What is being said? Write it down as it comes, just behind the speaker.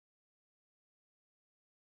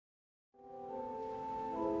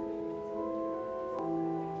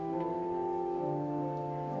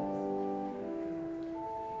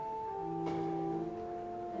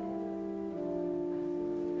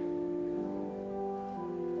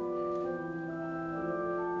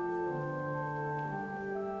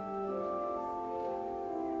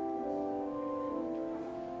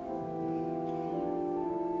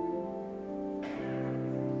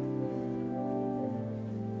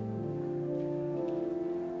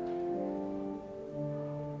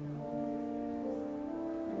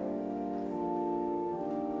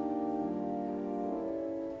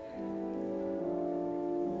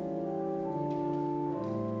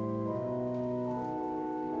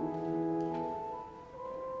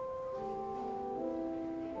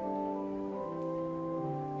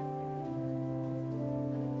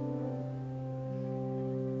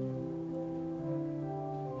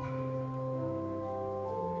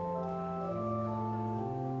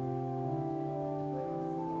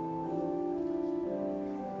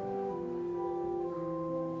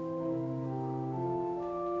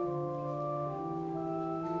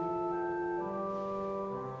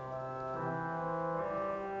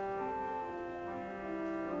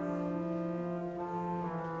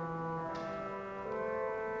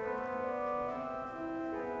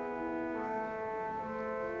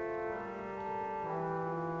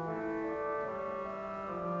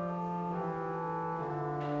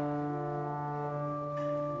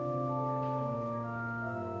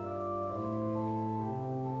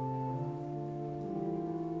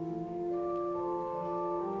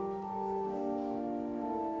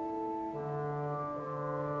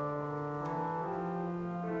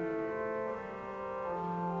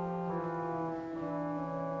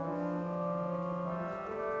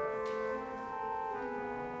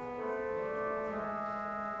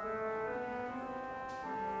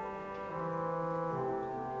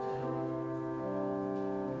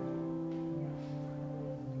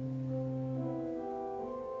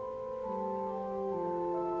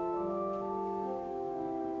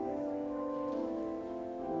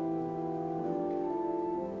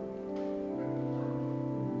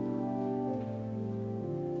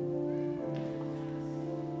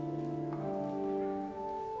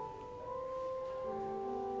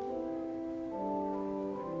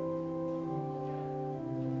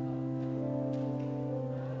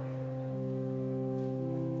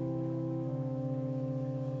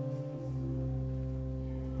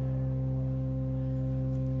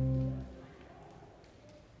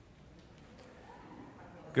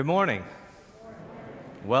Good morning.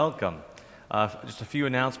 Welcome. Just a few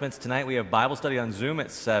announcements. Tonight we have Bible study on Zoom at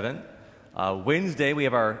 7. Wednesday we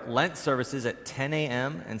have our Lent services at 10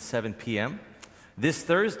 a.m. and 7 p.m. This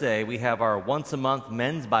Thursday we have our once-a-month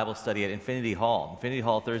men's Bible study at Infinity Hall. Infinity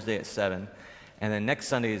Hall Thursday at 7. And then next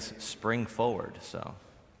Sunday is Spring Forward, so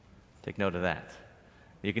take note of that.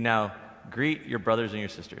 You can now greet your brothers and your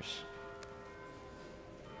sisters.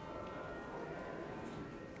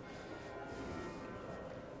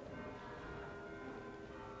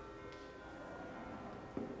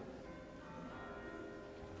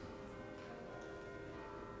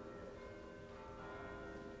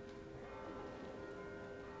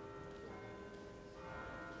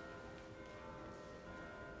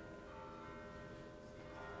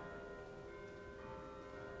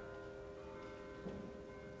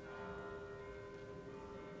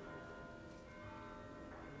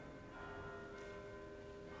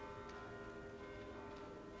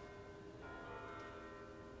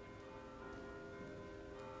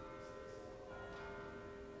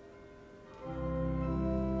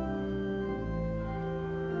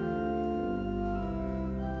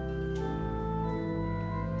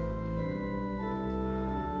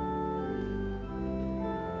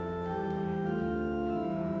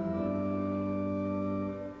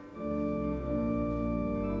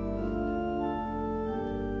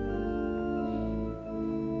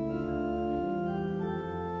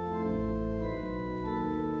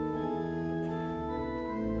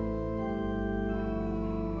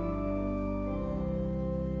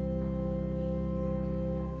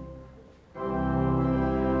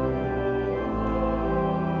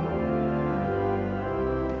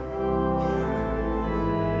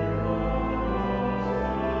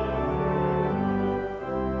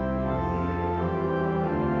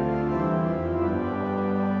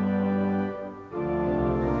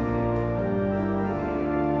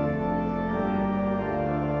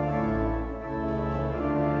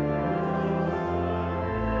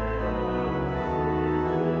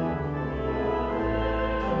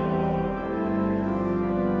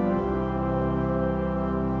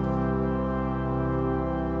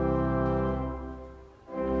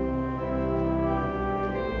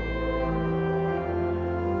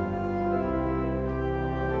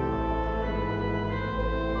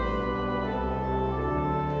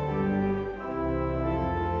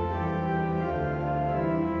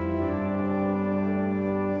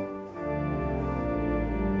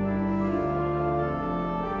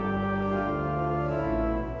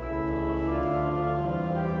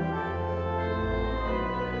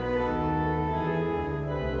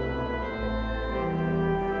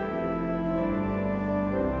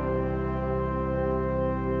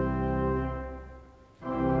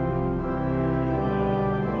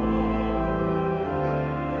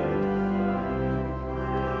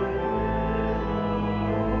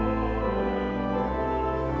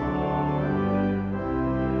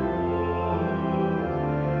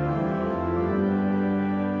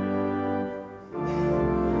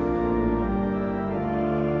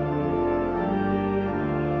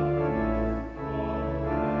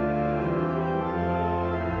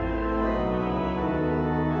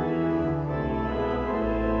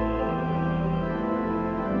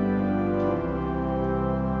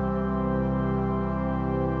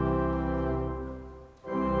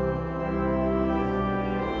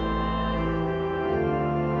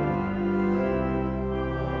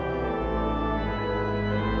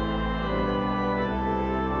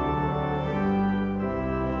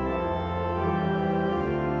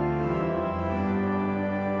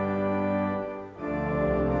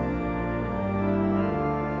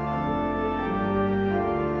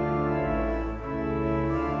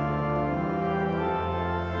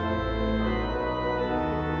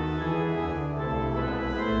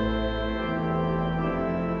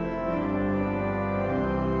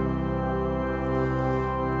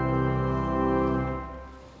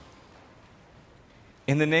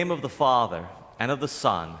 In the name of the Father, and of the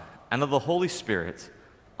Son, and of the Holy Spirit,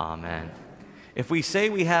 Amen. If we say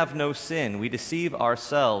we have no sin, we deceive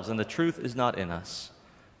ourselves, and the truth is not in us.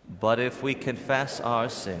 But if we confess our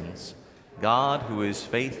sins, God, who is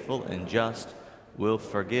faithful and just, will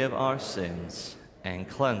forgive our sins and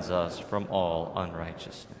cleanse us from all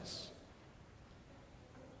unrighteousness.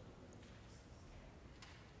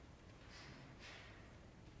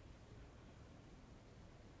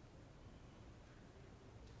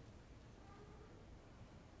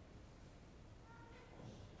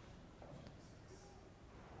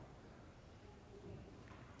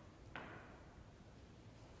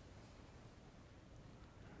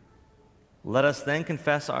 Let us then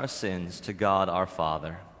confess our sins to God our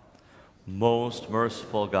Father. Most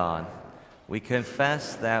merciful God, we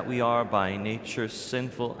confess that we are by nature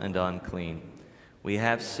sinful and unclean. We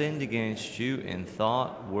have sinned against you in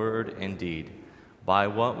thought, word, and deed, by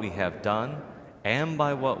what we have done and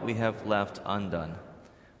by what we have left undone.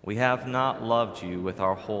 We have not loved you with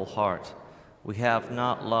our whole heart. We have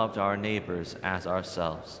not loved our neighbors as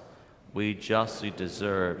ourselves. We justly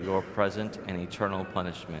deserve your present and eternal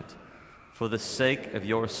punishment. For the sake of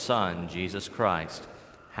your Son, Jesus Christ,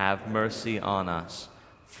 have mercy on us.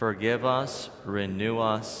 Forgive us, renew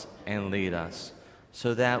us, and lead us,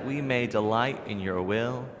 so that we may delight in your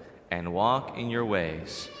will and walk in your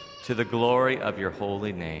ways, to the glory of your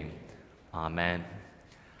holy name. Amen.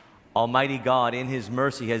 Almighty God, in his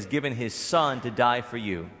mercy, has given his Son to die for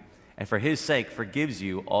you, and for his sake forgives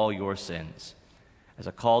you all your sins. As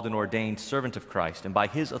a called and ordained servant of Christ, and by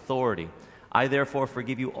his authority, I therefore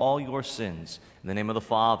forgive you all your sins, in the name of the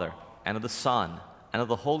Father, and of the Son, and of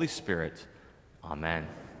the Holy Spirit. Amen.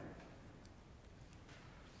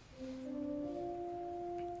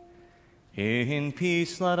 In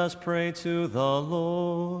peace let us pray to the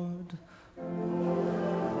Lord.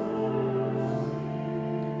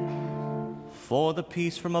 For the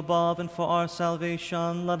peace from above and for our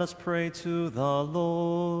salvation, let us pray to the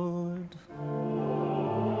Lord.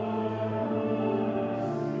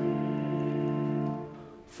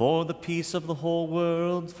 For the peace of the whole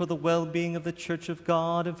world, for the well-being of the Church of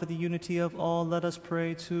God, and for the unity of all, let us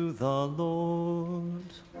pray to the Lord.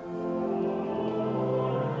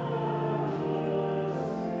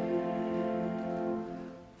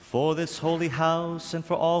 For this holy house, and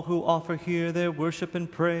for all who offer here their worship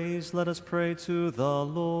and praise, let us pray to the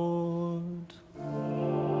Lord.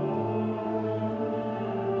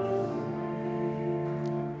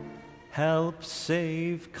 Help,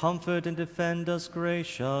 save, comfort, and defend us,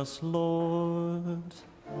 gracious Lord.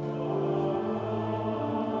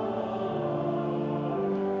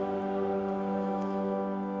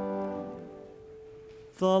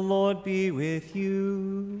 The Lord be with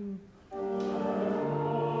you.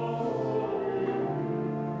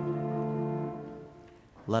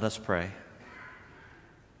 Let us pray.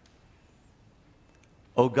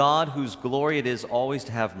 O God, whose glory it is always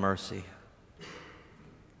to have mercy,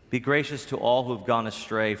 be gracious to all who have gone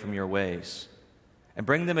astray from your ways, and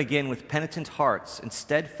bring them again with penitent hearts and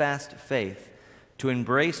steadfast faith to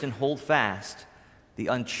embrace and hold fast the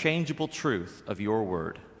unchangeable truth of your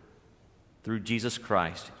word. Through Jesus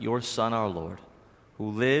Christ, your Son, our Lord,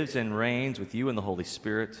 who lives and reigns with you in the Holy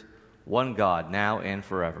Spirit, one God, now and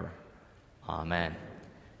forever. Amen.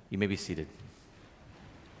 You may be seated.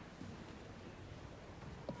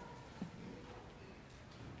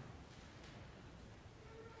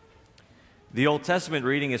 The Old Testament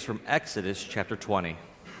reading is from Exodus chapter 20.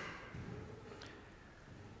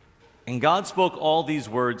 And God spoke all these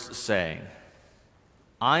words, saying,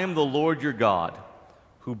 I am the Lord your God,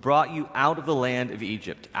 who brought you out of the land of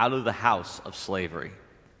Egypt, out of the house of slavery.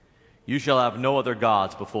 You shall have no other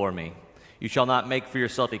gods before me. You shall not make for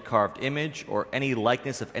yourself a carved image or any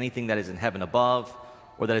likeness of anything that is in heaven above,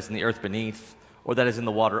 or that is in the earth beneath, or that is in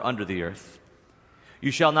the water under the earth.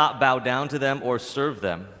 You shall not bow down to them or serve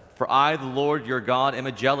them. For I, the Lord your God, am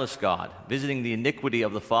a jealous God, visiting the iniquity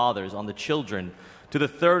of the fathers on the children to the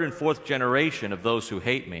third and fourth generation of those who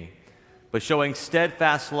hate me, but showing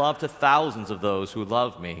steadfast love to thousands of those who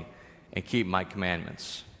love me and keep my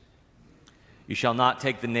commandments. You shall not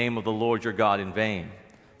take the name of the Lord your God in vain,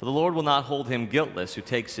 for the Lord will not hold him guiltless who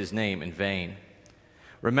takes his name in vain.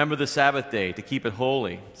 Remember the Sabbath day to keep it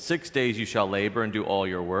holy. 6 days you shall labor and do all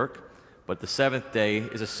your work, but the seventh day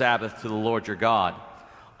is a Sabbath to the Lord your God.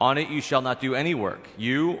 On it you shall not do any work,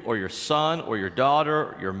 you or your son or your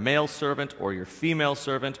daughter, your male servant or your female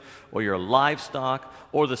servant, or your livestock,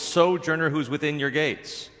 or the sojourner who's within your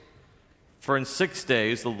gates. For in 6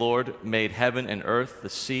 days the Lord made heaven and earth, the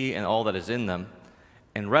sea, and all that is in them,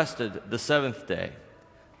 and rested the seventh day.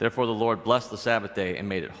 Therefore the Lord blessed the Sabbath day and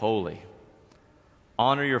made it holy.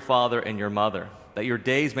 Honor your father and your mother, that your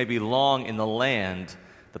days may be long in the land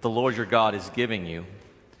that the Lord your God is giving you.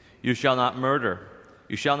 You shall not murder.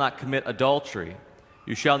 You shall not commit adultery.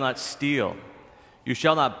 You shall not steal. You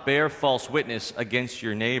shall not bear false witness against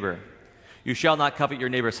your neighbor. You shall not covet your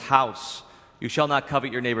neighbor's house. You shall not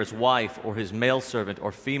covet your neighbor's wife or his male servant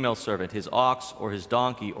or female servant, his ox or his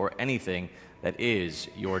donkey, or anything that is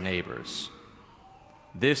your neighbor's.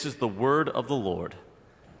 This is the word of the Lord.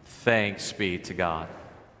 Thanks be to God.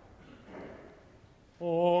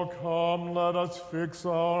 Oh, come, let us fix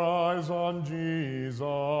our eyes on Jesus,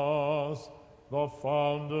 the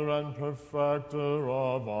founder and perfecter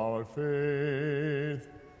of our faith.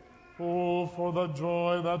 who for the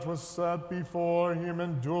joy that was set before him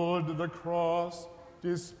endured the cross,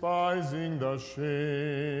 despising the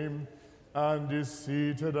shame, and is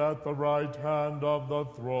seated at the right hand of the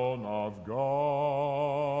throne of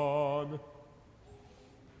God.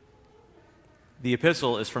 The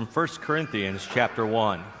epistle is from 1 Corinthians chapter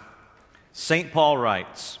 1. St. Paul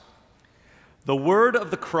writes, "The word of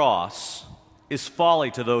the cross is folly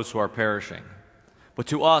to those who are perishing, but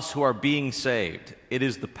to us who are being saved, it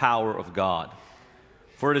is the power of God.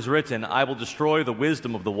 For it is written, I will destroy the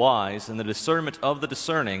wisdom of the wise, and the discernment of the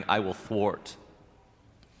discerning I will thwart.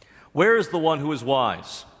 Where is the one who is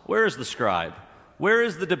wise? Where is the scribe? Where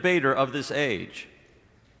is the debater of this age?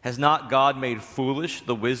 Has not God made foolish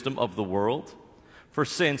the wisdom of the world? For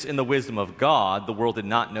since in the wisdom of God the world did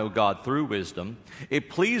not know God through wisdom, it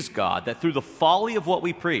pleased God that through the folly of what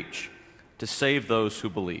we preach, to save those who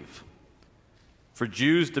believe. For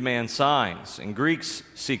Jews demand signs, and Greeks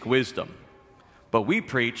seek wisdom. But we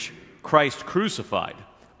preach Christ crucified,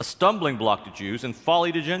 a stumbling block to Jews and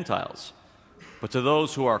folly to Gentiles. But to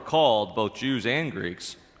those who are called, both Jews and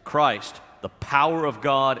Greeks, Christ, the power of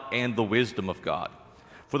God and the wisdom of God.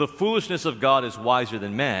 For the foolishness of God is wiser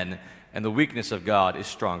than men, and the weakness of God is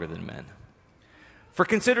stronger than men. For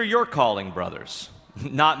consider your calling, brothers.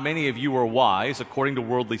 Not many of you were wise according to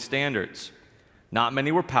worldly standards. Not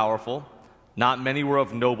many were powerful. Not many were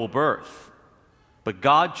of noble birth. But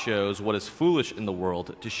God chose what is foolish in the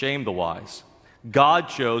world to shame the wise. God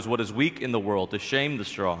chose what is weak in the world to shame the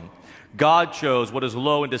strong. God chose what is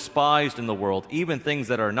low and despised in the world, even things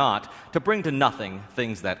that are not, to bring to nothing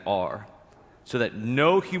things that are, so that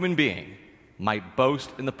no human being might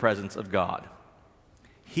boast in the presence of God.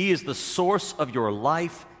 He is the source of your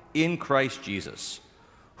life in Christ Jesus,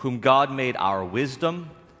 whom God made our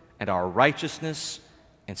wisdom and our righteousness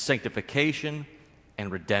and sanctification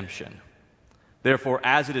and redemption. Therefore,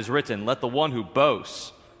 as it is written, let the one who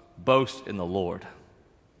boasts, boast in the Lord.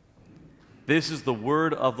 This is the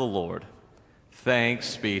word of the Lord.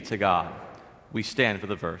 Thanks be to God. We stand for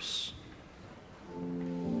the verse.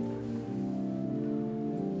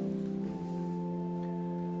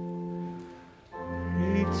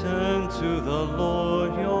 Return to the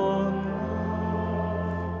Lord your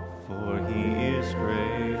God, for he is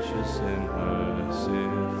gracious and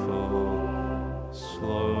merciful,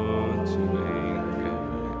 slow to anger,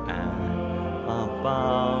 and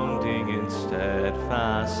abounding in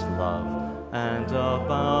steadfast love, and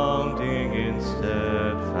abounding in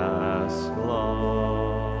steadfast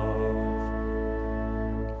love.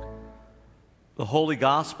 The Holy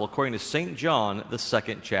Gospel according to St. John, the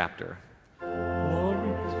 2nd chapter.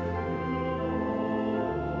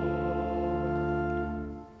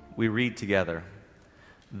 We read together.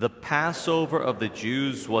 The Passover of the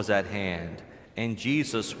Jews was at hand, and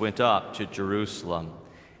Jesus went up to Jerusalem.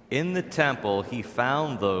 In the temple he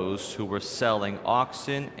found those who were selling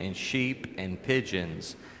oxen and sheep and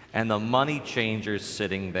pigeons, and the money changers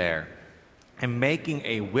sitting there. And making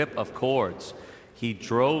a whip of cords, he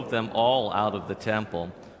drove them all out of the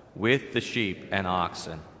temple with the sheep and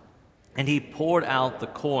oxen. And he poured out the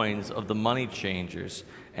coins of the money changers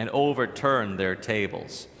and overturned their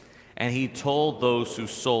tables. And he told those who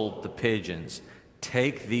sold the pigeons,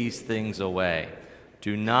 "Take these things away.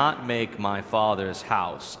 Do not make my Father's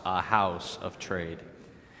house a house of trade."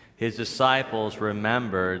 His disciples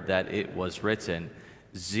remembered that it was written,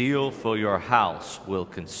 "Zeal for your house will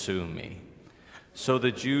consume me." So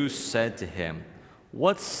the Jews said to him,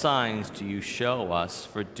 "What signs do you show us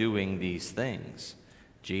for doing these things?"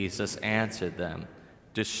 Jesus answered them,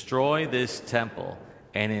 "Destroy this temple,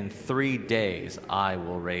 and in 3 days I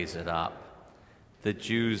will raise it up." The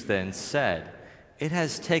Jews then said, "It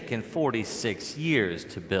has taken 46 years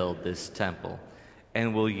to build this temple,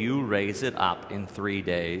 and will you raise it up in 3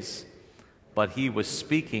 days?" But he was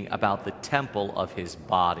speaking about the temple of his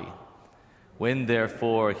body. When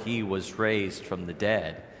therefore he was raised from the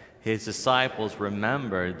dead, his disciples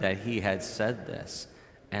remembered that he had said this,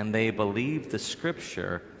 and they believed the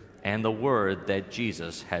scripture and the word that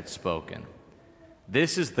Jesus had spoken.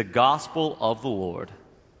 This is the gospel of the Lord.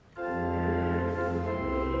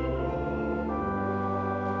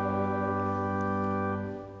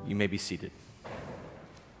 You may be seated.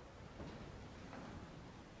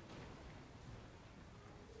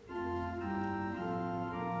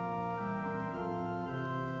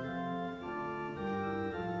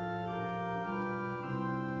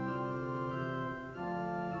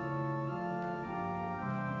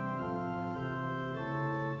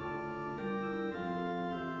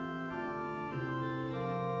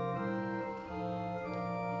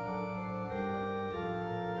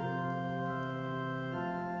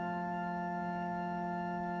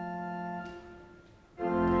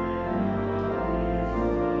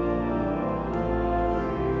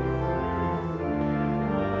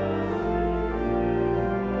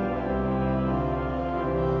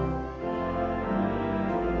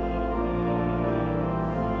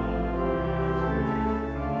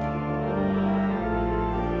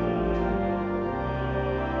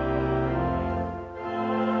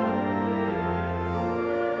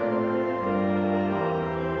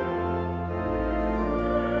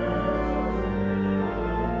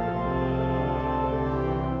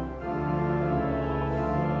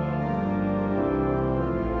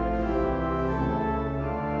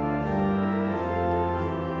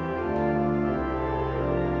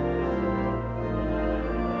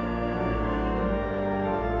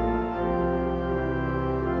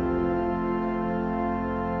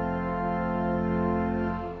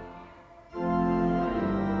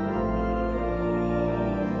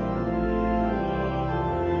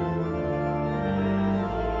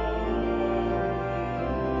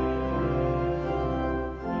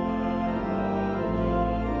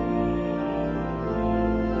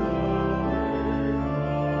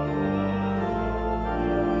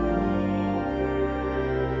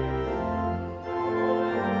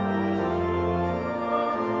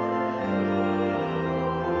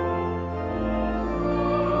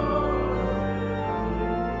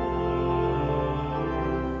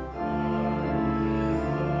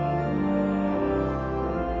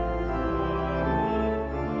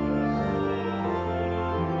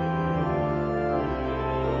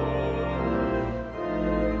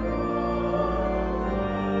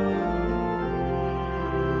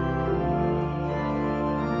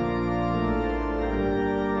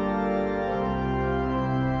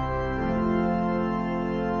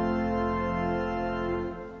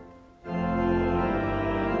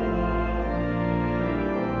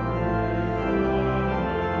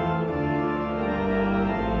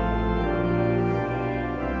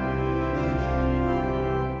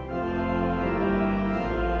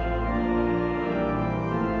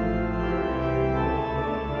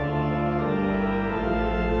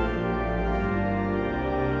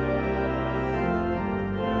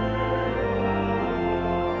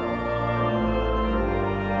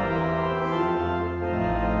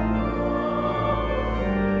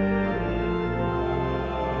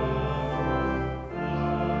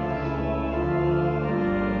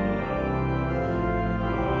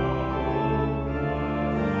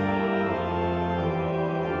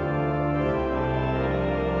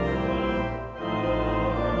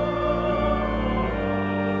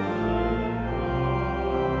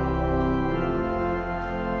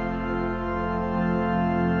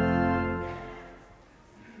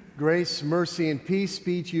 Grace, mercy, and peace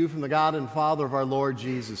be to you from the God and Father of our Lord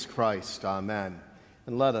Jesus Christ. Amen.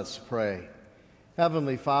 And let us pray.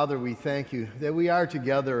 Heavenly Father, we thank you that we are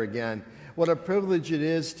together again. What a privilege it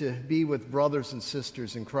is to be with brothers and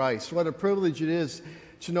sisters in Christ. What a privilege it is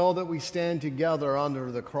to know that we stand together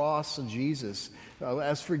under the cross of Jesus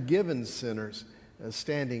as forgiven sinners,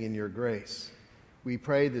 standing in your grace. We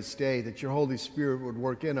pray this day that your Holy Spirit would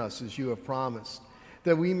work in us as you have promised,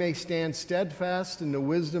 that we may stand steadfast in the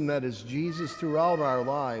wisdom that is Jesus throughout our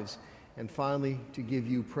lives, and finally to give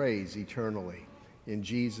you praise eternally. In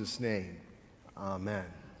Jesus' name, amen.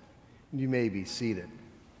 You may be seated.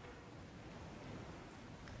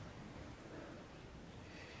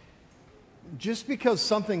 Just because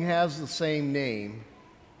something has the same name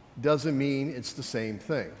doesn't mean it's the same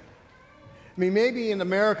thing. I mean, maybe in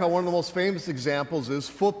America, one of the most famous examples is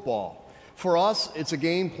football. For us, it's a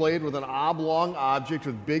game played with an oblong object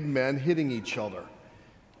with big men hitting each other.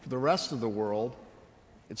 For the rest of the world,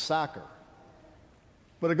 it's soccer.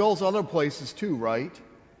 But it goes other places too, right?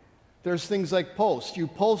 There's things like post. You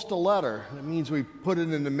post a letter. That means we put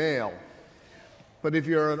it in the mail. But if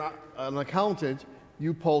you're an accountant,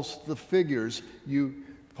 you post the figures. You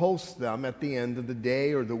post them at the end of the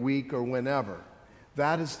day or the week or whenever.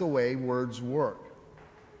 That is the way words work.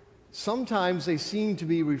 Sometimes they seem to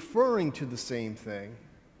be referring to the same thing,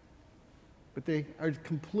 but they are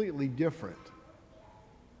completely different.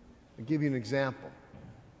 I'll give you an example.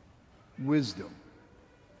 Wisdom.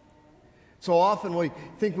 So often we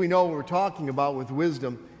think we know what we're talking about with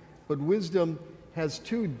wisdom, but wisdom has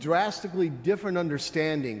two drastically different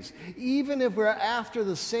understandings. Even if we're after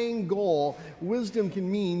the same goal, wisdom can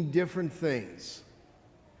mean different things.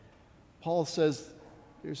 Paul says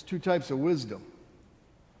there's two types of wisdom,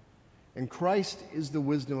 and Christ is the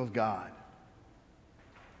wisdom of God.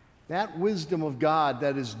 That wisdom of God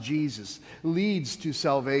that is Jesus leads to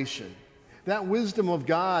salvation. That wisdom of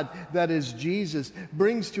God that is Jesus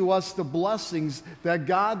brings to us the blessings that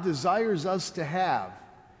God desires us to have.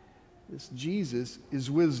 This Jesus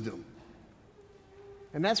is wisdom.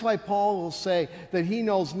 And that's why Paul will say that he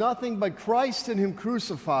knows nothing but Christ and him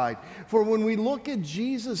crucified. For when we look at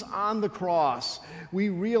Jesus on the cross, we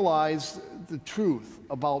realize the truth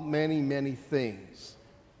about many, many things.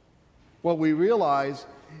 What we realize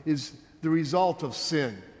is the result of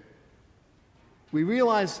sin. We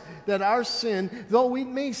realize that our sin, though it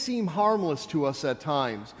may seem harmless to us at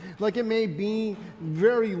times, like it may be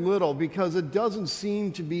very little because it doesn't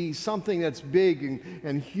seem to be something that's big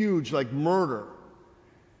and huge like murder,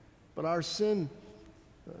 but our sin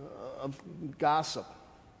of gossip,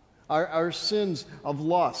 our sins of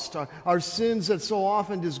lust, our sins that so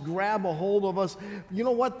often just grab a hold of us, you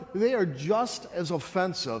know what? They are just as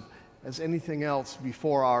offensive as anything else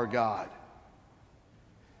before our God.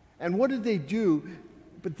 And what did they do?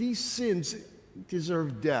 But these sins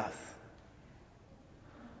deserve death.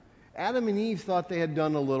 Adam and Eve thought they had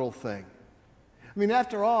done a little thing. I mean,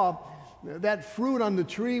 after all, that fruit on the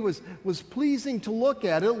tree was pleasing to look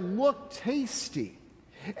at. It looked tasty.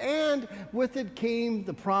 And with it came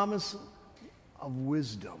the promise of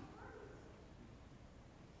wisdom.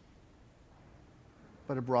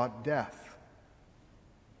 But it brought death.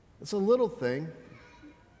 It's a little thing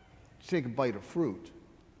to take a bite of fruit.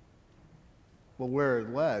 But where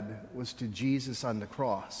it led was to Jesus on the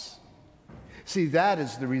cross. See, that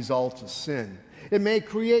is the result of sin. It may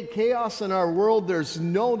create chaos in our world, there's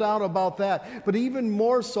no doubt about that. But even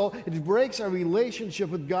more so, it breaks our relationship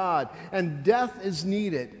with God, and death is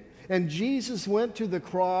needed. And Jesus went to the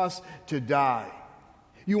cross to die.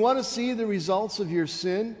 You want to see the results of your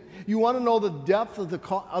sin? You want to know the depth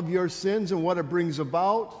of your sins and what it brings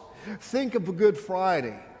about? Think of Good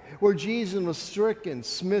Friday, where Jesus was stricken,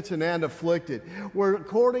 smitten, and afflicted, where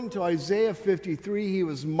according to Isaiah 53, he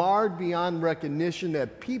was marred beyond recognition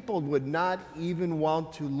that people would not even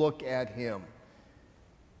want to look at him.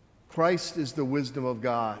 Christ is the wisdom of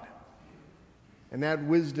God. And that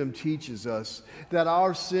wisdom teaches us that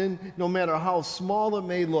our sin, no matter how small it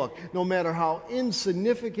may look, no matter how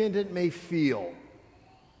insignificant it may feel,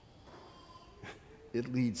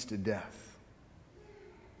 it leads to death.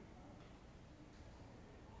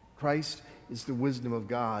 Christ is the wisdom of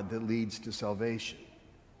God that leads to salvation.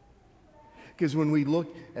 Because when we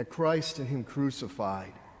look at Christ and him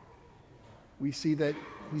crucified, we see that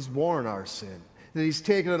he's borne our sin, that he's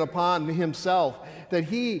taken it upon himself, that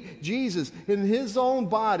he, Jesus, in his own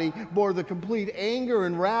body bore the complete anger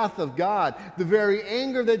and wrath of God. The very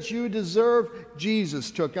anger that you deserve,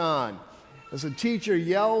 Jesus took on. As a teacher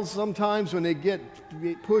yells sometimes when they get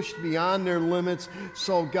pushed beyond their limits,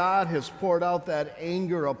 so God has poured out that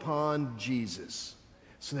anger upon Jesus.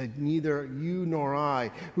 so that neither you nor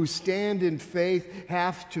I, who stand in faith,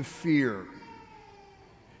 have to fear.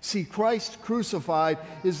 See, Christ crucified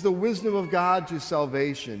is the wisdom of God to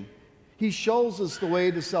salvation. He shows us the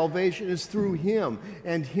way to salvation is through Him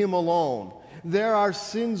and Him alone. There our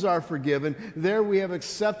sins are forgiven. There we have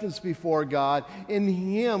acceptance before God. In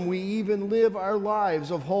Him we even live our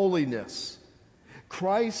lives of holiness.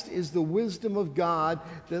 Christ is the wisdom of God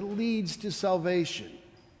that leads to salvation.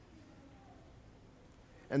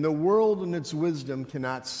 And the world and its wisdom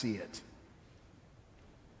cannot see it.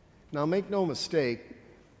 Now make no mistake,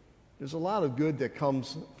 there's a lot of good that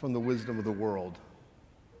comes from the wisdom of the world.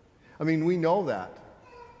 I mean, we know that.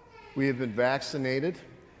 We have been vaccinated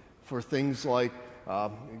for things like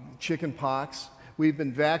chicken pox. We've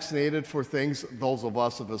been vaccinated for things, those of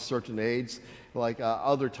us of a certain age, like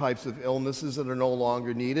other types of illnesses that are no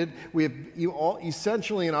longer needed. We have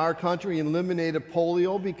essentially in our country eliminated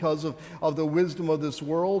polio because of the wisdom of this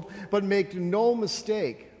world. But make no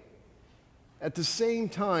mistake, at the same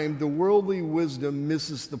time, the worldly wisdom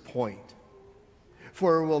misses the point.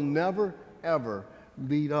 For it will never, ever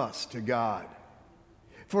lead us to God.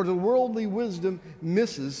 For the worldly wisdom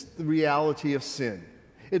misses the reality of sin.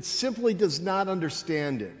 It simply does not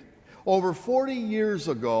understand it. Over 40 years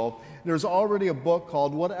ago, there's already a book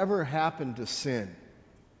called Whatever Happened to Sin?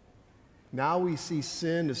 Now we see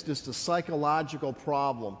sin as just a psychological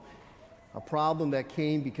problem, a problem that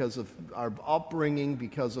came because of our upbringing,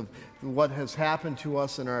 because of what has happened to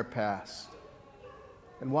us in our past.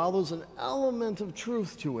 And while there's an element of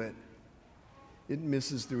truth to it, it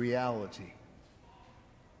misses the reality.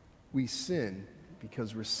 We sin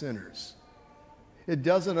because we're sinners. It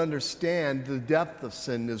doesn't understand the depth of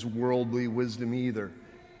sin as worldly wisdom either.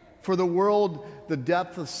 For the world, the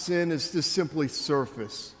depth of sin is just simply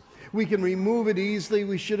surface. We can remove it easily.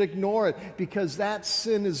 We should ignore it because that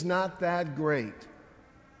sin is not that great.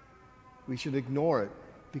 We should ignore it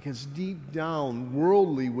because deep down,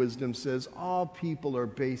 worldly wisdom says all people are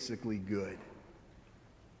basically good.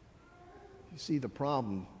 You see the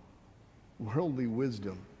problem? Worldly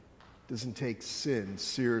wisdom doesn't take sin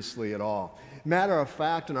seriously at all. Matter of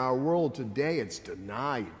fact, in our world today, it's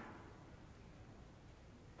denied.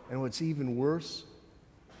 And what's even worse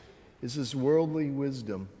is this worldly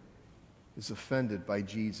wisdom is offended by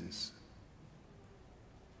Jesus.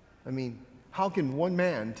 I mean, how can one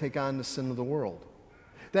man take on the sin of the world?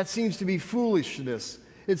 That seems to be foolishness.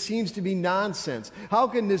 It seems to be nonsense. How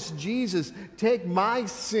can this Jesus take my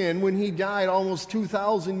sin when He died almost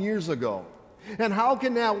 2,000 years ago? And how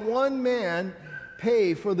can that one man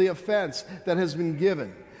pay for the offense that has been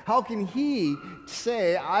given? How can He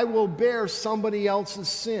say, I will bear somebody else's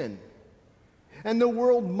sin? And the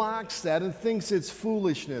world mocks that and thinks it's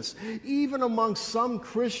foolishness. Even amongst some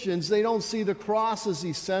Christians, they don't see the cross as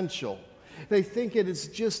essential. They think it is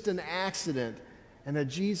just an accident and that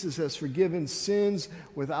Jesus has forgiven sins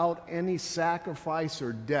without any sacrifice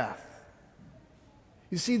or death.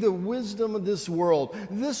 You see, the wisdom of this world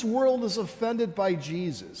is offended by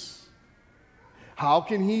Jesus. How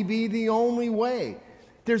can He be the only way?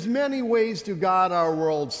 There's many ways to God, our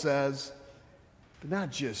world says, but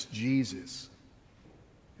not just Jesus.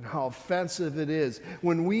 And how offensive it is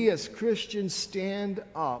when we as Christians stand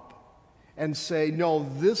up and say, no,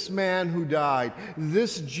 this man who died,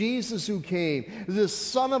 this Jesus who came, this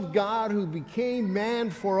Son of God who became man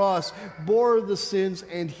for us, bore the sins,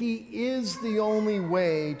 and He is the only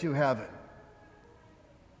way to heaven.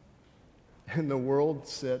 And the world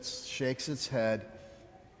sits, shakes its head,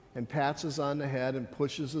 and pats us on the head and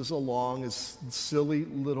pushes us along as silly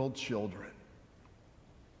little children.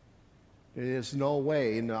 There is no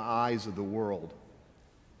way in the eyes of the world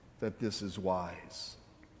that this is wise.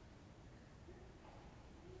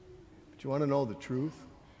 But you want to know the truth?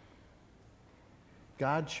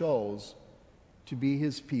 God chose to be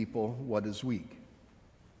His people what is weak. Do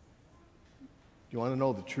you want to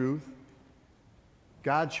know the truth?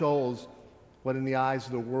 God chose what in the eyes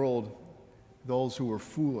of the world, those who were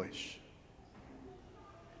foolish.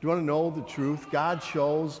 Do you want to know the truth? God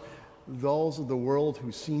chose those of the world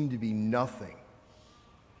who seem to be nothing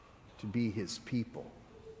to be His people.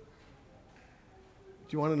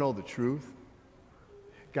 Do you want to know the truth?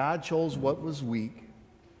 God chose what was weak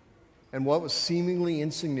and what was seemingly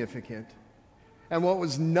insignificant and what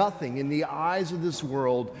was nothing in the eyes of this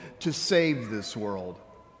world to save this world.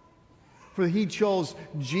 For He chose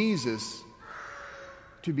Jesus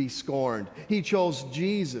to be scorned. He chose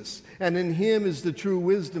Jesus, and in him is the true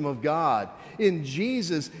wisdom of God. In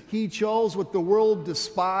Jesus, he chose what the world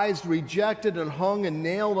despised, rejected, and hung and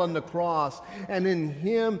nailed on the cross. And in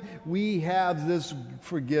him, we have this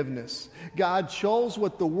forgiveness. God chose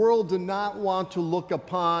what the world did not want to look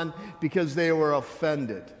upon because they were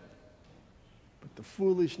offended. But the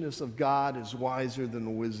foolishness of God is wiser than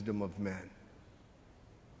the wisdom of men.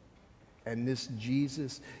 And this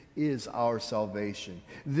Jesus is our salvation.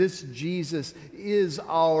 This Jesus is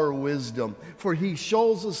our wisdom. For he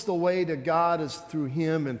shows us the way to God is through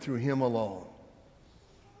him and through him alone.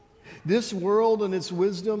 This world and its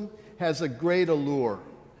wisdom has a great allure.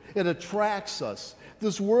 It attracts us.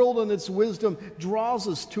 This world and its wisdom draws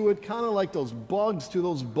us to it, kind of like those bugs to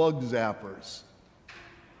those bug zappers.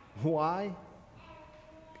 Why?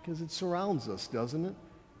 Because it surrounds us, doesn't it?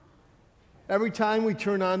 Every time we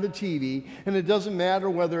turn on the TV, and it doesn't matter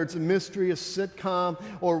whether it's a mystery, a sitcom,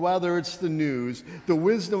 or whether it's the news, the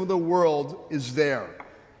wisdom of the world is there.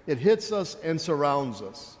 It hits us and surrounds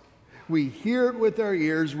us. We hear it with our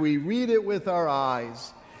ears, we read it with our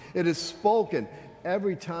eyes. It is spoken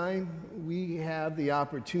every time we have the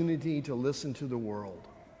opportunity to listen to the world.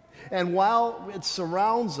 And while it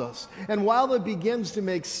surrounds us, and while it begins to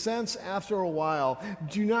make sense after a while,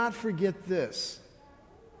 do not forget this.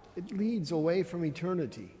 It leads away from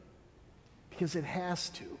eternity because it has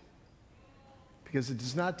to, because it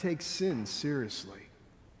does not take sin seriously.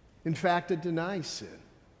 In fact, it denies sin.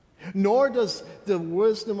 Nor does the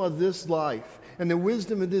wisdom of this life and the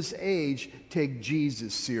wisdom of this age take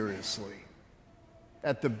Jesus seriously.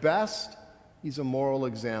 At the best, he's a moral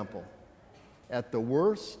example. At the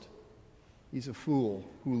worst, he's a fool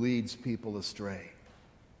who leads people astray.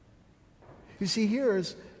 You see,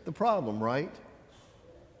 here's the problem, right?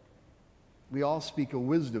 We all speak of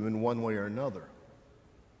wisdom in one way or another.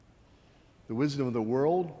 The wisdom of the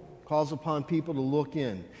world calls upon people to look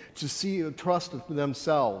in, to see, trust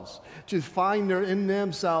themselves, to find in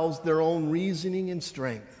themselves their own reasoning and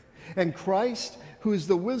strength. And Christ, who is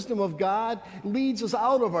the wisdom of God, leads us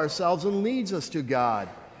out of ourselves and leads us to God.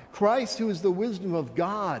 Christ, who is the wisdom of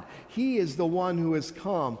God, he is the one who has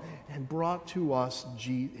come and brought to us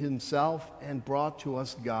himself and brought to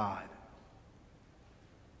us God.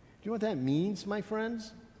 Do you know what that means, my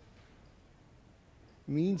friends?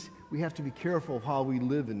 It means we have to be careful of how we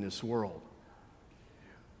live in this world.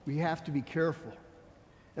 We have to be careful.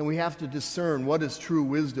 And we have to discern what is true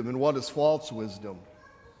wisdom and what is false wisdom.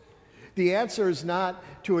 The answer is not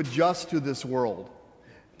to adjust to this world.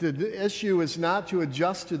 The issue is not to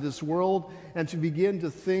adjust to this world and to begin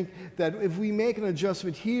to think that if we make an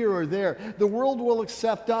adjustment here or there, the world will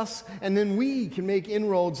accept us and then we can make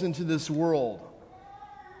inroads into this world.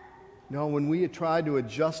 No, when we try to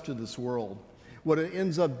adjust to this world, what it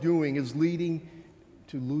ends up doing is leading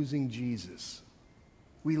to losing Jesus.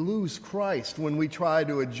 We lose Christ when we try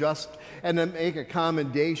to adjust and then make a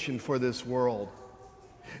commendation for this world.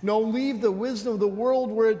 No, leave the wisdom of the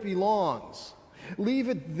world where it belongs. Leave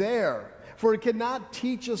it there, for it cannot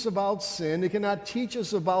teach us about sin. It cannot teach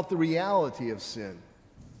us about the reality of sin.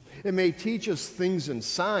 It may teach us things in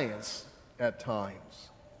science at times.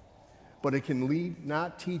 But it can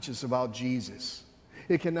not teach us about Jesus.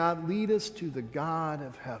 It cannot lead us to the God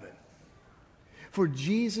of heaven. For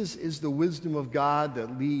Jesus is the wisdom of God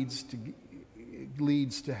that leads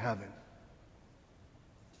to heaven.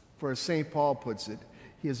 For as St. Paul puts it,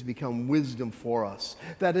 he has become wisdom for us.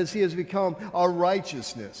 That is, he has become our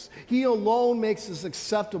righteousness. He alone makes us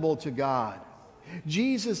acceptable to God.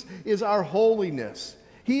 Jesus is our holiness.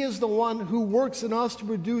 He is the one who works in us to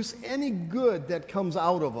produce any good that comes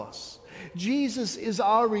out of us. Jesus is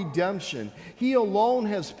our redemption. He alone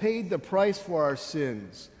has paid the price for our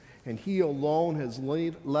sins, and he alone has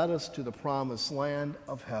led us to the promised land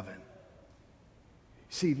of heaven.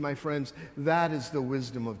 See, my friends, that is the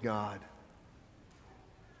wisdom of God.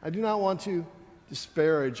 I do not want to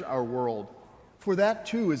disparage our world, for that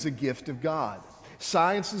too is a gift of God.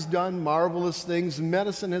 Science has done marvelous things.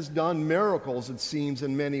 Medicine has done miracles, it seems,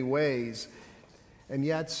 in many ways. And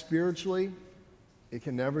yet, spiritually, it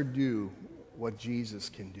can never do what Jesus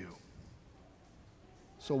can do.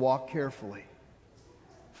 So walk carefully.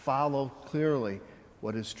 Follow clearly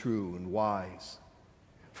what is true and wise.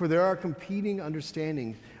 For there are competing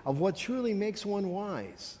understandings of what truly makes one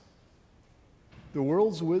wise. The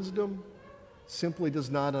world's wisdom simply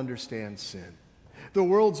does not understand sin. The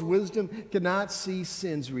world's wisdom cannot see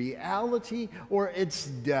sin's reality or its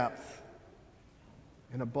depth.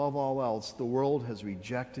 And above all else, the world has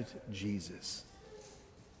rejected Jesus.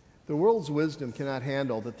 The world's wisdom cannot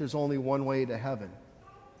handle that there's only one way to heaven.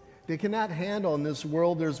 They cannot handle in this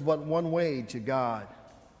world there's but one way to God.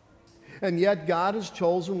 And yet God has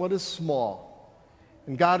chosen what is small.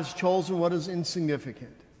 And God has chosen what is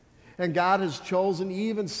insignificant. And God has chosen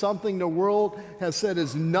even something the world has said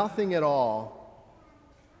is nothing at all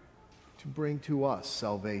to bring to us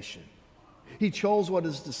salvation. He chose what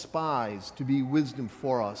is despised to be wisdom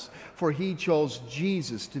for us, for he chose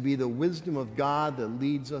Jesus to be the wisdom of God that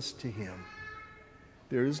leads us to him.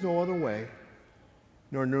 There is no other way,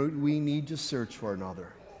 nor do we need to search for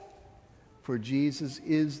another. For Jesus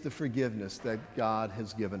is the forgiveness that God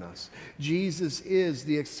has given us. Jesus is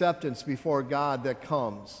the acceptance before God that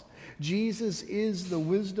comes. Jesus is the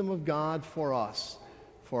wisdom of God for us,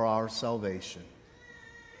 for our salvation.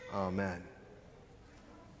 Amen.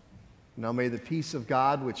 Now may the peace of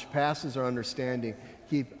God, which passes our understanding,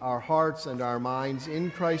 keep our hearts and our minds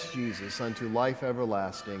in Christ Jesus unto life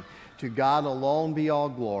everlasting. To God alone be all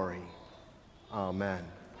glory. Amen.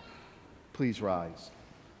 Please rise.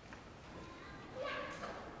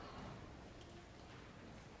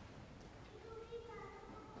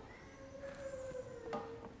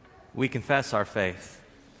 We confess our faith.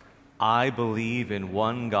 I believe in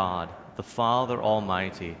one God, the Father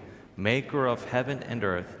Almighty, maker of heaven and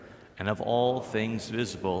earth, and of all things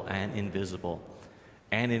visible and invisible,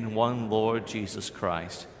 and in one Lord Jesus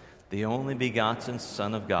Christ, the only begotten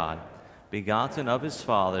Son of God, begotten of his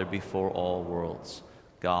Father before all worlds,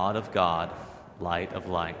 God of God, light of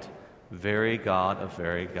light, very God of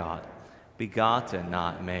very God, begotten,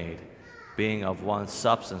 not made, being of one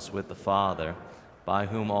substance with the Father, by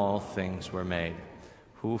whom all things were made,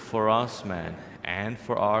 who for us men and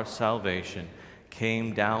for our salvation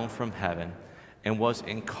came down from heaven and was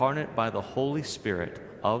incarnate by the Holy Spirit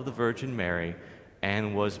of the Virgin Mary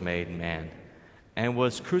and was made man, and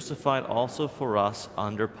was crucified also for us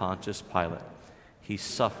under Pontius Pilate. He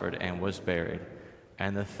suffered and was buried,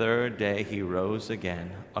 and the third day he rose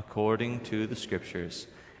again according to the Scriptures,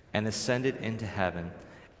 and ascended into heaven,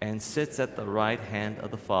 and sits at the right hand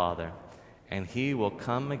of the Father. And he will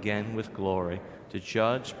come again with glory to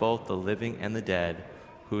judge both the living and the dead,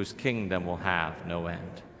 whose kingdom will have no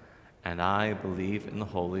end. And I believe in the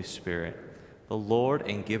Holy Spirit, the Lord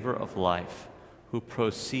and giver of life, who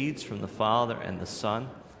proceeds from the Father and the Son,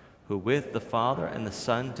 who with the Father and the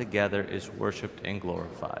Son together is worshiped and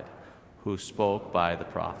glorified, who spoke by the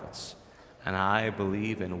prophets. And I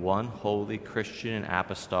believe in one holy Christian and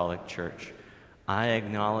apostolic church. I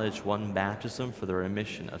acknowledge one baptism for the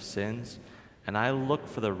remission of sins, and I look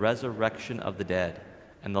for the resurrection of the dead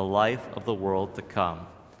and the life of the world to come.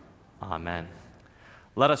 Amen.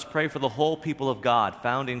 Let us pray for the whole people of God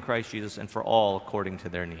found in Christ Jesus and for all according to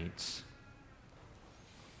their needs.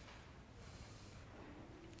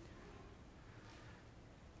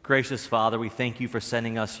 Gracious Father, we thank you for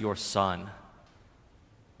sending us your Son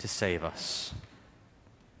to save us.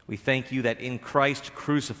 We thank you that in Christ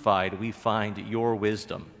crucified we find your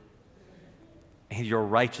wisdom and your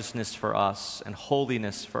righteousness for us and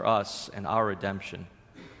holiness for us and our redemption.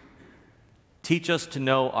 Teach us to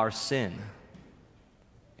know our sin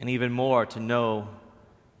and even more to know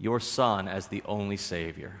your Son as the only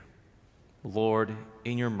Savior. Lord,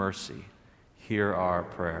 in your mercy, hear our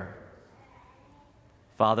prayer.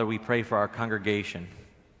 Father, we pray for our congregation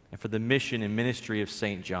and for the mission and ministry of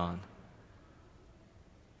St. John.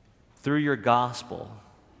 Through your gospel,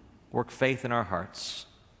 work faith in our hearts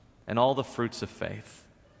and all the fruits of faith,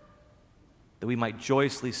 that we might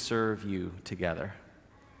joyously serve you together.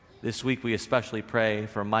 This week we especially pray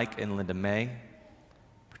for Mike and Linda May,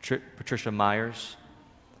 Patricia Myers,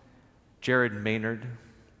 Jared Maynard,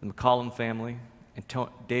 the McCollum family, and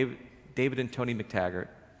David and Tony McTaggart.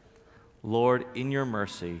 Lord, in your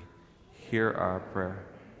mercy, hear our prayer.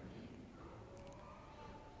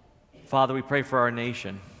 Father, we pray for our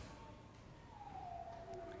nation.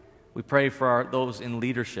 We pray for those in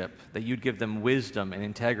leadership, that you'd give them wisdom and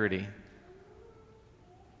integrity.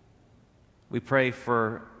 We pray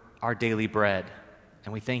for our daily bread,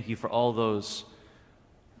 and we thank you for all those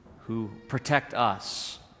who protect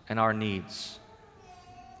us and our needs.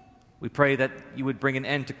 We pray that you would bring an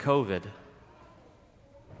end to COVID.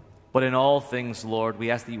 But in all things, Lord,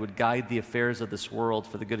 we ask that you would guide the affairs of this world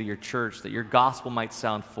for the good of your church, that your gospel might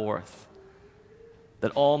sound forth,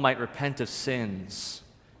 that all might repent of sins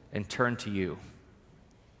and turn to you.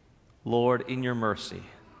 Lord, in your mercy,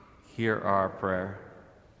 hear our prayer.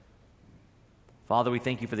 Father, we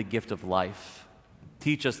thank you for the gift of life.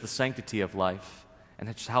 Teach us the sanctity of life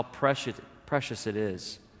and just how precious it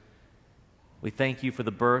is. We thank you for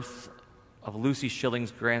the birth of Lucy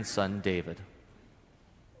Schilling's grandson, David.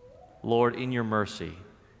 Lord, in your mercy,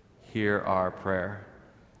 hear our prayer.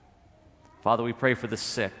 Father, we pray for the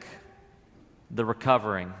sick, the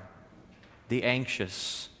recovering, the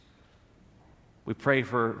anxious, We pray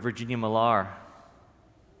for Virginia Millar,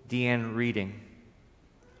 Deanne Reading,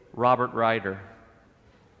 Robert Ryder,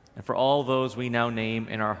 and for all those we now name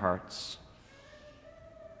in our hearts.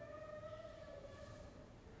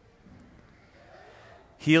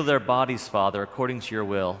 Heal their bodies, Father, according to your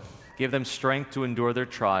will. Give them strength to endure their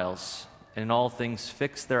trials, and in all things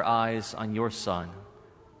fix their eyes on your Son,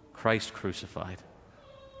 Christ crucified.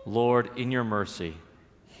 Lord, in your mercy,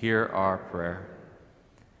 hear our prayer.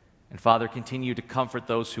 And Father, continue to comfort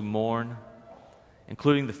those who mourn,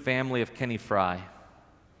 including the family of Kenny Fry.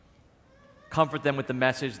 Comfort them with the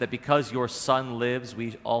message that because your Son lives,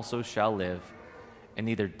 we also shall live, and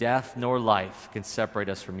neither death nor life can separate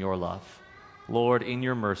us from your love. Lord, in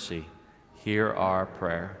your mercy, hear our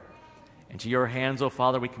prayer. And to your hands, O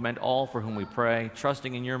Father, we commend all for whom we pray,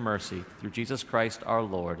 trusting in your mercy through Jesus Christ our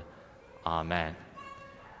Lord. Amen.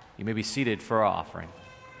 You may be seated for our offering.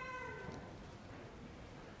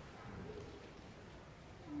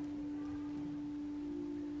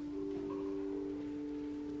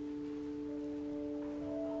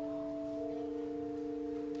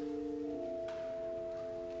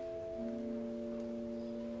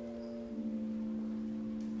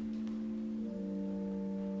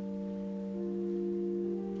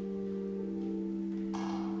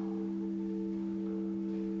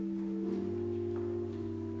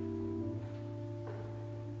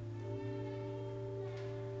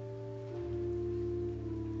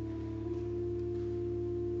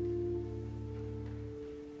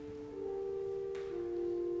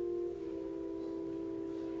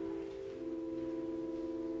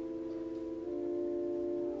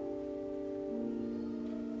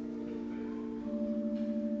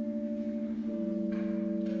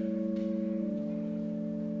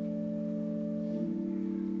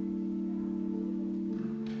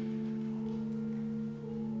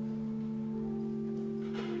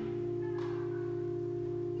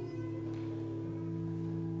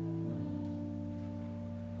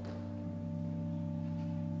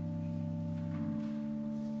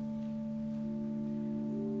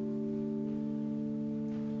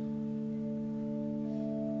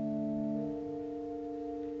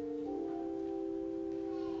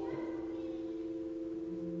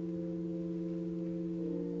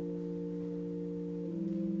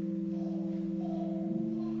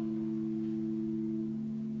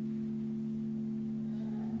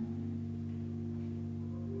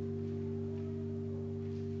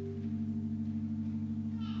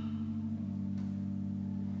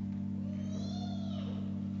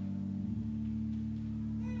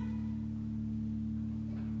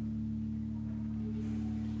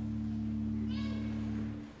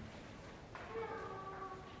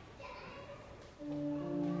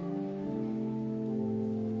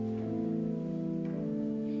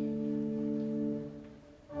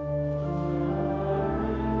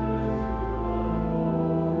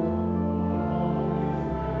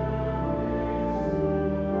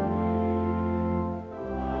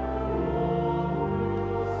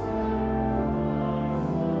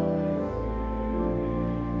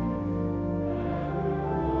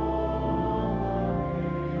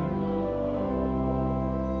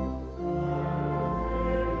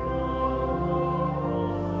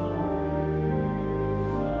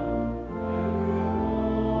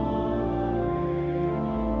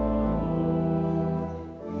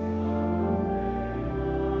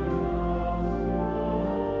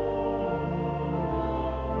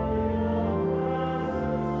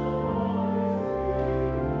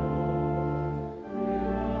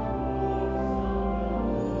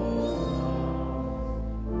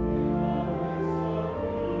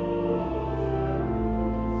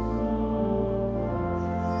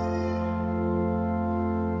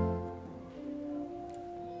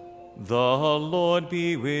 The Lord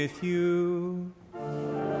be with you.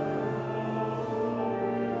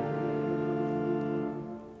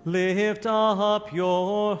 Lift up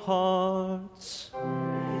your hearts.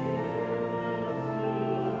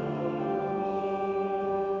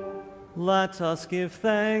 Let us give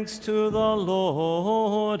thanks to the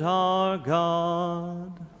Lord our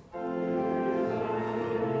God.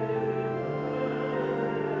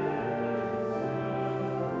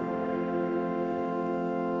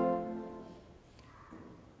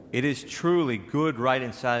 It is truly good, right,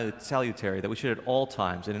 and salutary that we should at all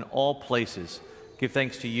times and in all places give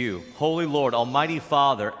thanks to you, Holy Lord, Almighty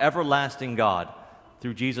Father, everlasting God,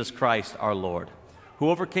 through Jesus Christ our Lord, who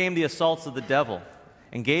overcame the assaults of the devil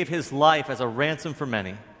and gave his life as a ransom for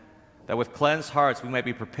many, that with cleansed hearts we might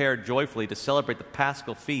be prepared joyfully to celebrate the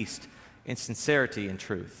Paschal feast in sincerity and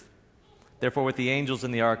truth. Therefore, with the angels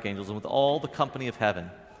and the archangels and with all the company of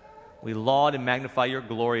heaven, we laud and magnify your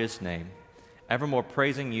glorious name, evermore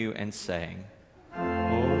praising you and saying,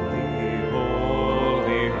 Holy,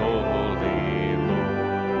 holy, holy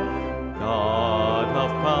Lord, God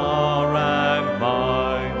of power and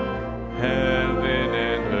might, heaven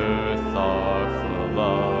and earth are full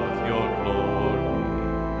of your glory.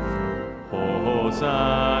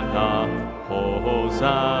 Hosanna,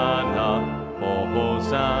 Hosanna,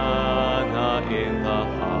 Hosanna in the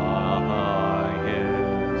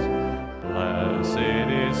highest. Blessed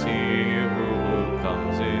is he who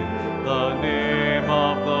comes in the name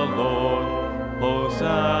of the Lord.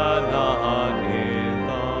 Hosanna in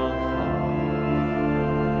the highest.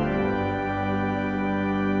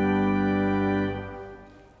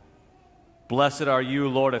 Blessed are you,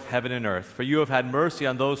 Lord of heaven and earth, for you have had mercy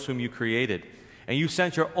on those whom you created. And you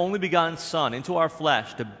sent your only begotten Son into our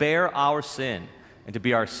flesh to bear our sin and to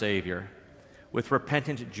be our Savior. With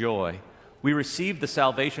repentant joy, we receive the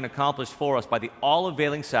salvation accomplished for us by the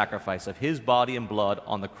all-availing sacrifice of his body and blood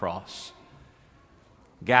on the cross.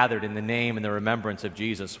 Gathered in the name and the remembrance of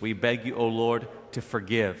Jesus, we beg you, O Lord, to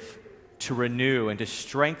forgive, to renew, and to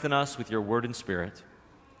strengthen us with your word and spirit.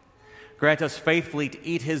 Grant us faithfully to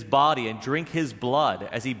eat his body and drink his blood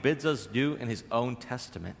as he bids us do in his own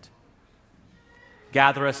testament.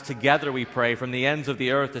 Gather us together, we pray, from the ends of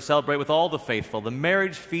the earth to celebrate with all the faithful the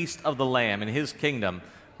marriage feast of the Lamb in his kingdom,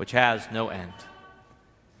 which has no end.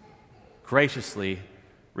 Graciously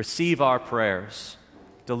receive our prayers,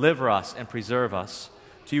 deliver us and preserve us.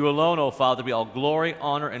 To you alone, O Father, be all glory,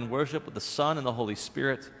 honor, and worship with the Son and the Holy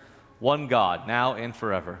Spirit, one God, now and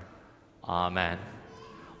forever. Amen.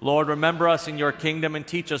 Lord, remember us in your kingdom and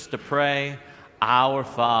teach us to pray, Our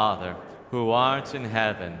Father, who art in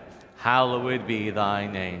heaven, hallowed be thy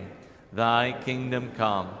name. Thy kingdom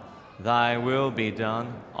come, thy will be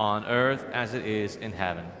done on earth as it is in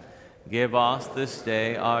heaven. Give us this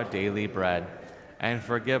day our daily bread, and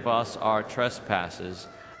forgive us our trespasses,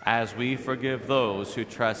 as we forgive those who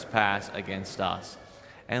trespass against us.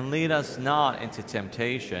 And lead us not into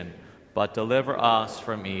temptation, but deliver us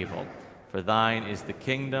from evil. For thine is the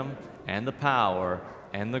kingdom, and the power,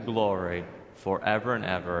 and the glory, forever and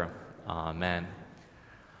ever. Amen.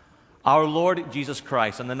 Our Lord Jesus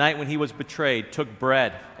Christ, on the night when he was betrayed, took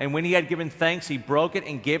bread, and when he had given thanks, he broke it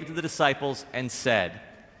and gave it to the disciples and said,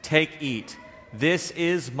 Take, eat. This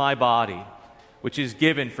is my body, which is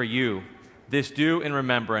given for you. This do in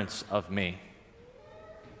remembrance of me.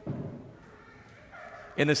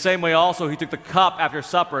 In the same way also he took the cup after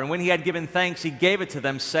supper, and when he had given thanks, he gave it to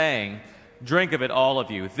them, saying, Drink of it, all of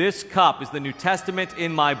you. This cup is the New Testament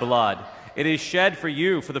in my blood. It is shed for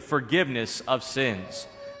you for the forgiveness of sins.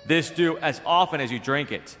 This do as often as you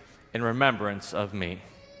drink it in remembrance of me.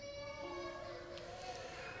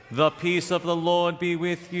 The peace of the Lord be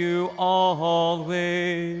with you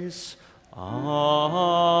always.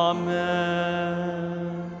 Amen.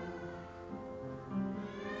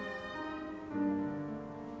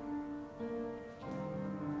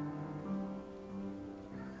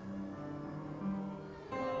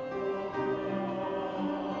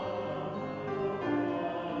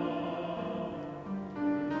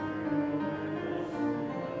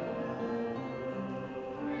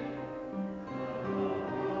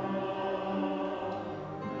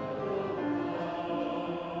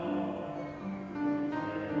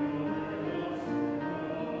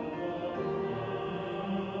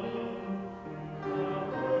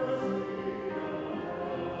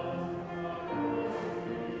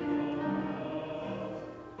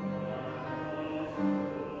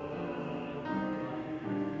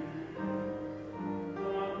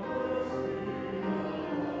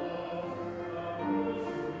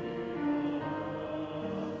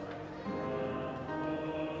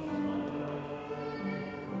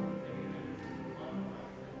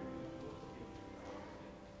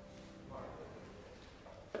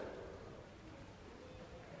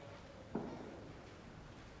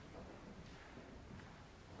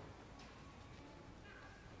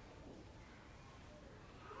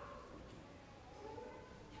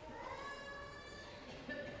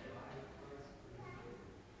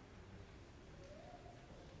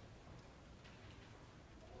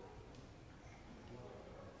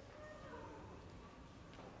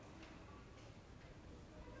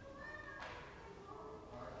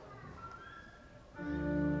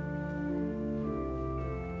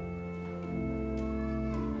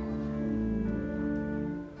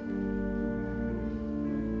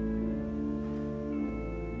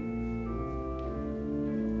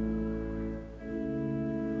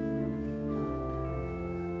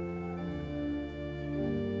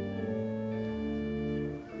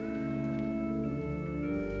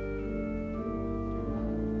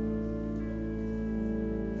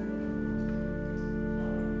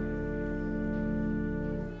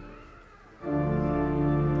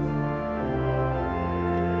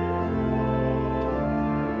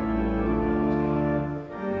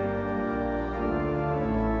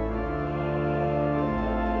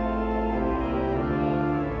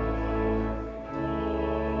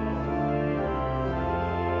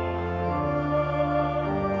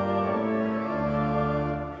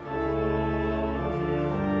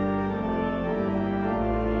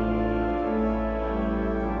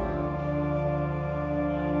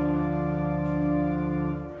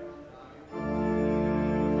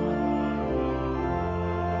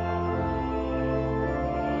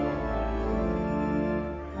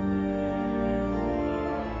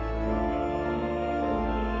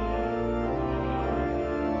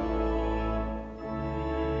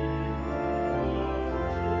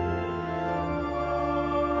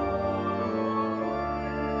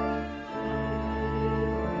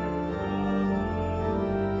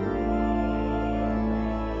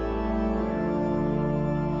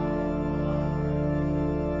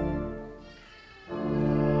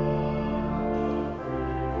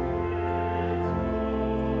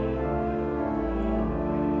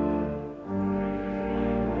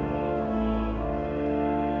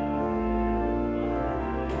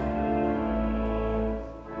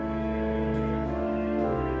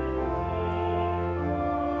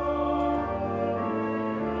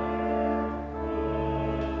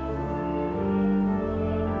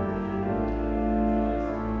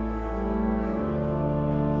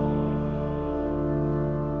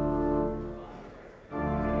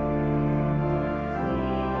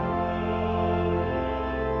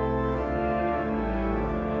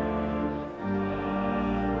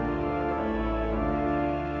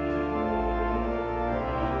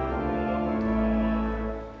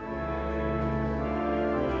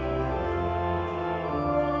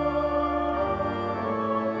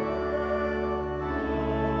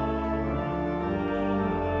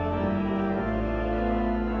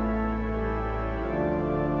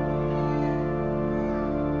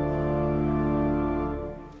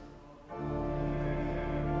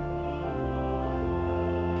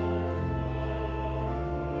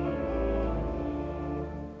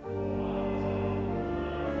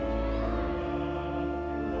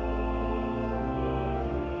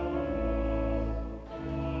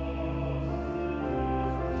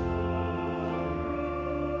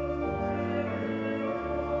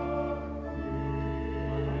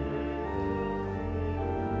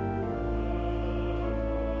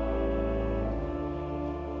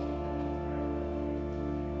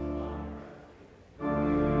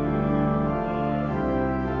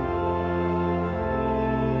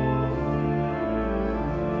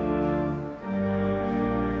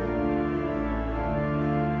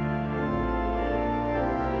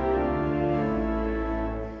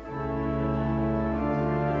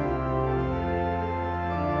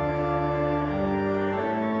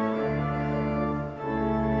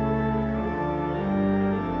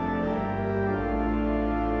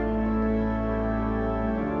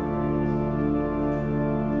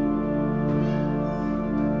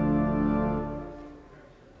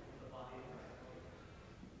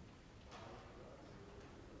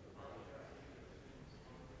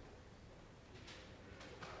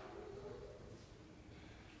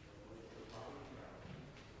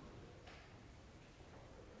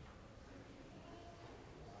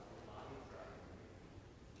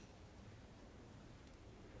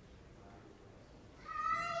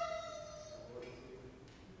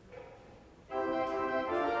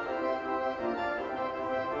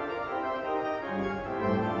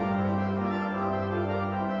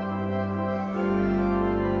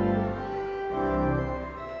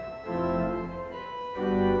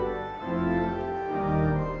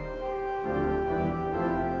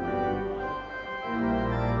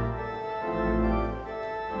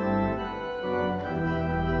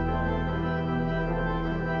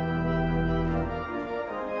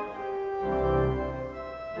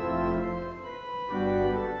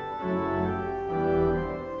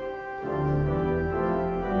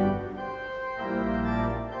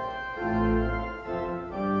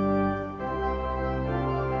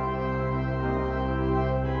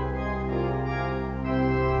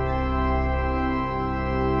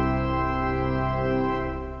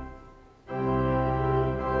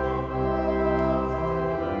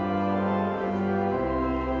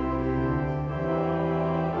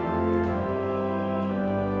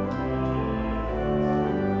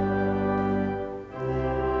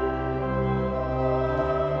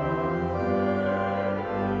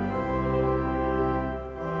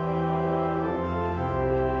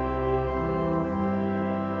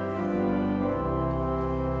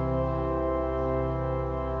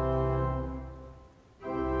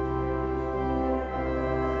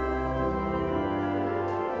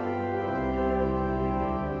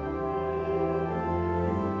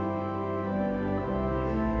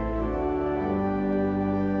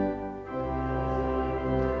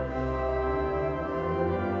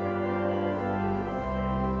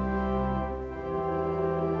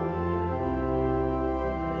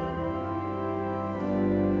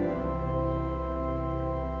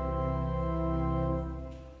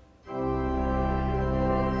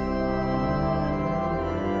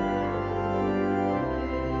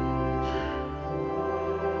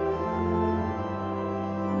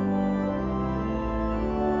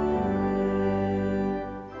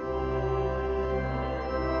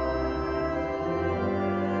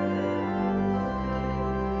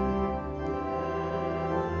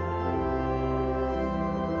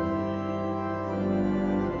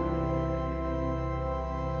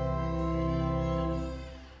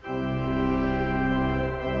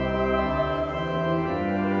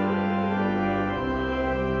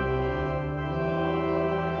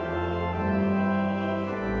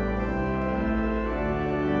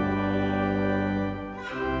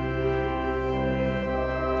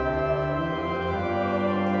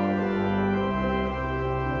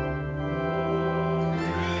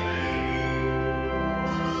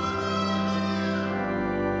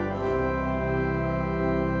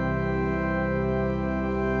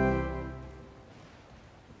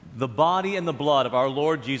 the body and the blood of our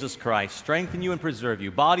Lord Jesus Christ strengthen you and preserve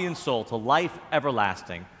you, body and soul, to life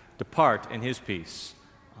everlasting. Depart in his peace.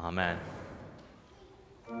 Amen.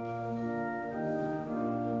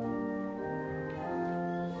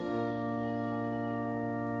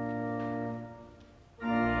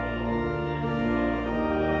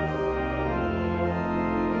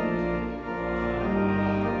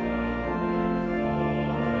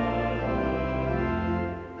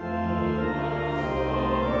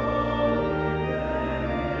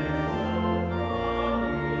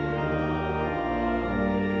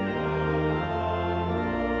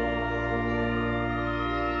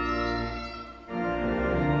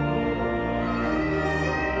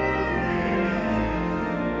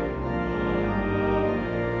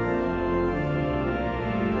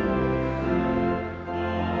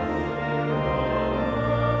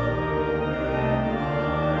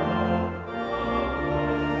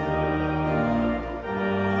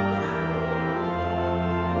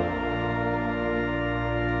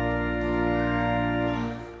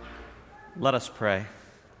 Let us pray.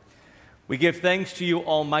 We give thanks to you,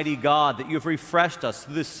 Almighty God, that you have refreshed us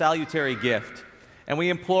through this salutary gift, and we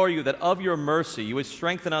implore you that of your mercy you would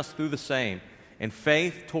strengthen us through the same, in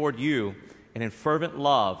faith toward you and in fervent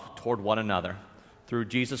love toward one another. Through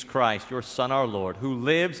Jesus Christ, your Son, our Lord, who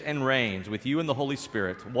lives and reigns with you in the Holy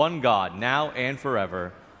Spirit, one God, now and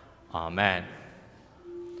forever. Amen.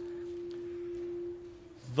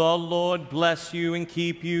 The Lord bless you and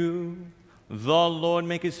keep you. The Lord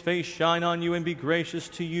make his face shine on you and be gracious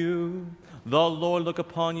to you. The Lord look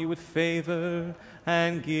upon you with favor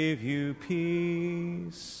and give you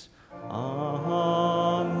peace. Amen.